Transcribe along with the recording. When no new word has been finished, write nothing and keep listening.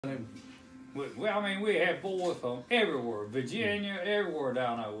I mean, we had boys from everywhere, Virginia, everywhere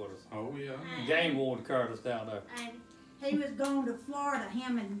down there with us. Oh, yeah. Game warden carried us down there. And he was going to Florida,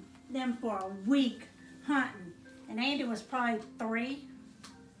 him and them, for a week hunting. And Andy was probably 3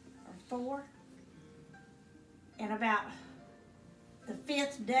 or 4. And about the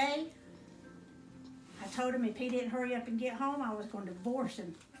 5th day, I told him if he didn't hurry up and get home, I was going to divorce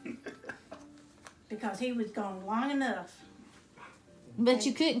him. Because he was gone long enough. But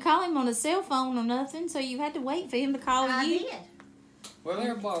you couldn't call him on a cell phone or nothing, so you had to wait for him to call you. I did. Well,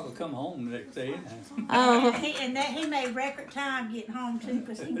 everybody would come home the next day. Oh. He made record time getting home too,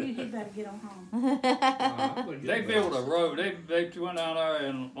 because he knew he better get on home. They built a road. They went down there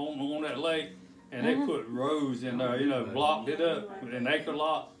and on that lake, and they put roads in there. You know, blocked it up with an acre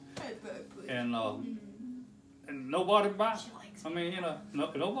lot, and nobody buy. I mean, you know,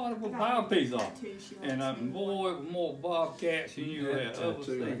 nobody would buy a piece of it. And boy, more bobcats than you had.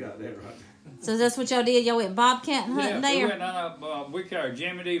 So that's what y'all did? Y'all went bobcat hunting there? We went down there. We carried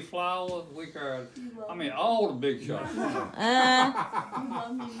Jimmy D. Flowers. We carried, I mean, all the big shots.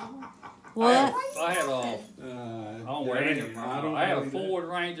 What? I had a Ford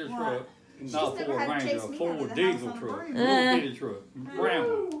Ranger truck. Not a Ford Ranger, a Ford diesel truck. A little bitty truck.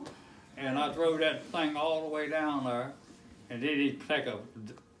 Brown one. And I drove that thing all the way down there. And then he'd take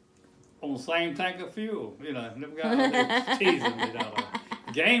on the same tank of fuel. You know, them guys they teasing me down there.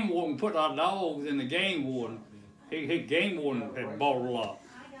 Game warden put our dogs in the game warden. Game warden had bought a lot.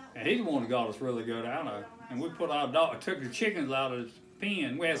 And he's the one that got us really good down there. And we put our dog, took the chickens out of the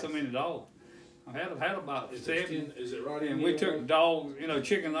pen. We had so many dogs. I had about 7. Is it right in and we took the dogs, you know,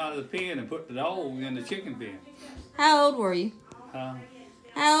 chickens out of the pen and put the dogs in the chicken pen. How old were you? How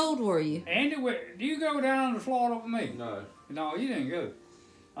old were you? Andy, do you go down to Florida with me? No. No, you didn't go.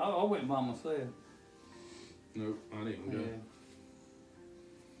 I went by myself. Nope, I didn't go. Yeah.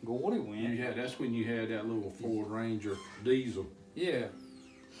 Gordy went. That's when you had that little Ford Ranger diesel. Yeah.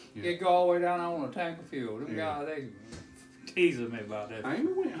 It go all the way down on a tank of fuel. Them guys, they teasing me about that.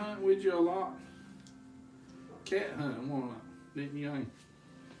 Amy went hunting with you a lot. Cat hunting, didn't you,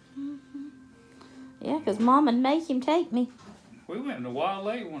 Amy? Yeah, because Mom would make him take me. We went to Wild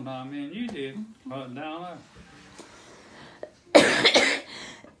Lake one time, me and you did, hunting down there.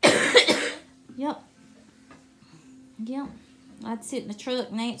 Yep. Yep. I'd sit in the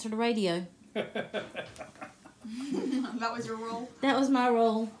truck and answer the radio. That was your role? That was my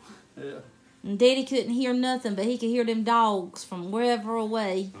role. Yeah. And Daddy couldn't hear nothing, but he could hear them dogs from wherever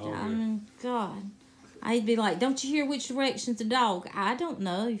away. Oh, I mean, God. I'd be like, don't you hear which direction's the dog? I don't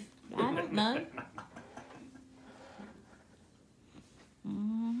know. I don't know.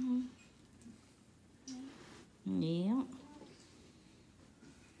 Yeah.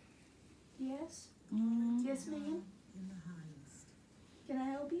 Yes? Yes, ma'am? Can I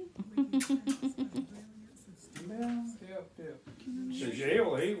help you? The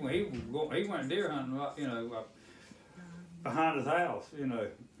jail, he went deer hunting, you know, behind his house, you know,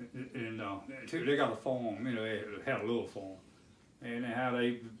 and they got a farm, you know, they had a little farm, and how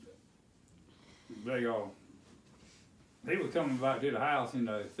he was coming back to the house, you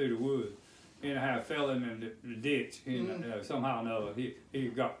know, through the woods, and how it fell in the ditch, you know, somehow or another, he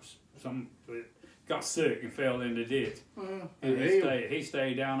got sick and fell in the ditch. And he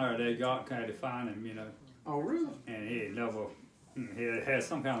stayed down there. They tried to find him, you know. Oh, really? And he had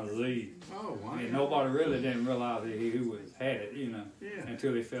some kind of disease. Oh, wow. And nobody really didn't realize that he had it, you know, Yeah.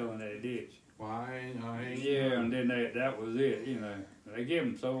 until he fell in that ditch. Why? Yeah, and then that was it, you know. They gave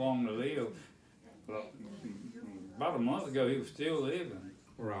him so long to live. Well, about a month ago, he was still living.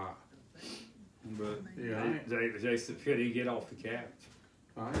 Right. But Yeah, they said, could he get off the couch?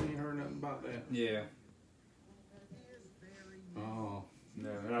 I ain't heard nothing about that. Yeah. Oh. No,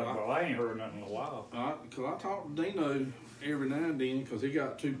 well, I ain't heard nothing in a while. Cause I talk to Dino every now and then, cause he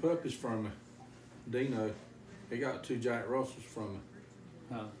got 2 puppies from me. Dino, he got 2 Jack Russells from me.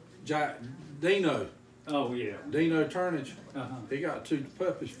 Dino. Oh yeah. Dino Turnage. Uh-huh. He got 2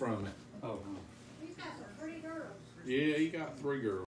 puppies from me. Oh. He's got some pretty girls. Yeah, he got 3 girls.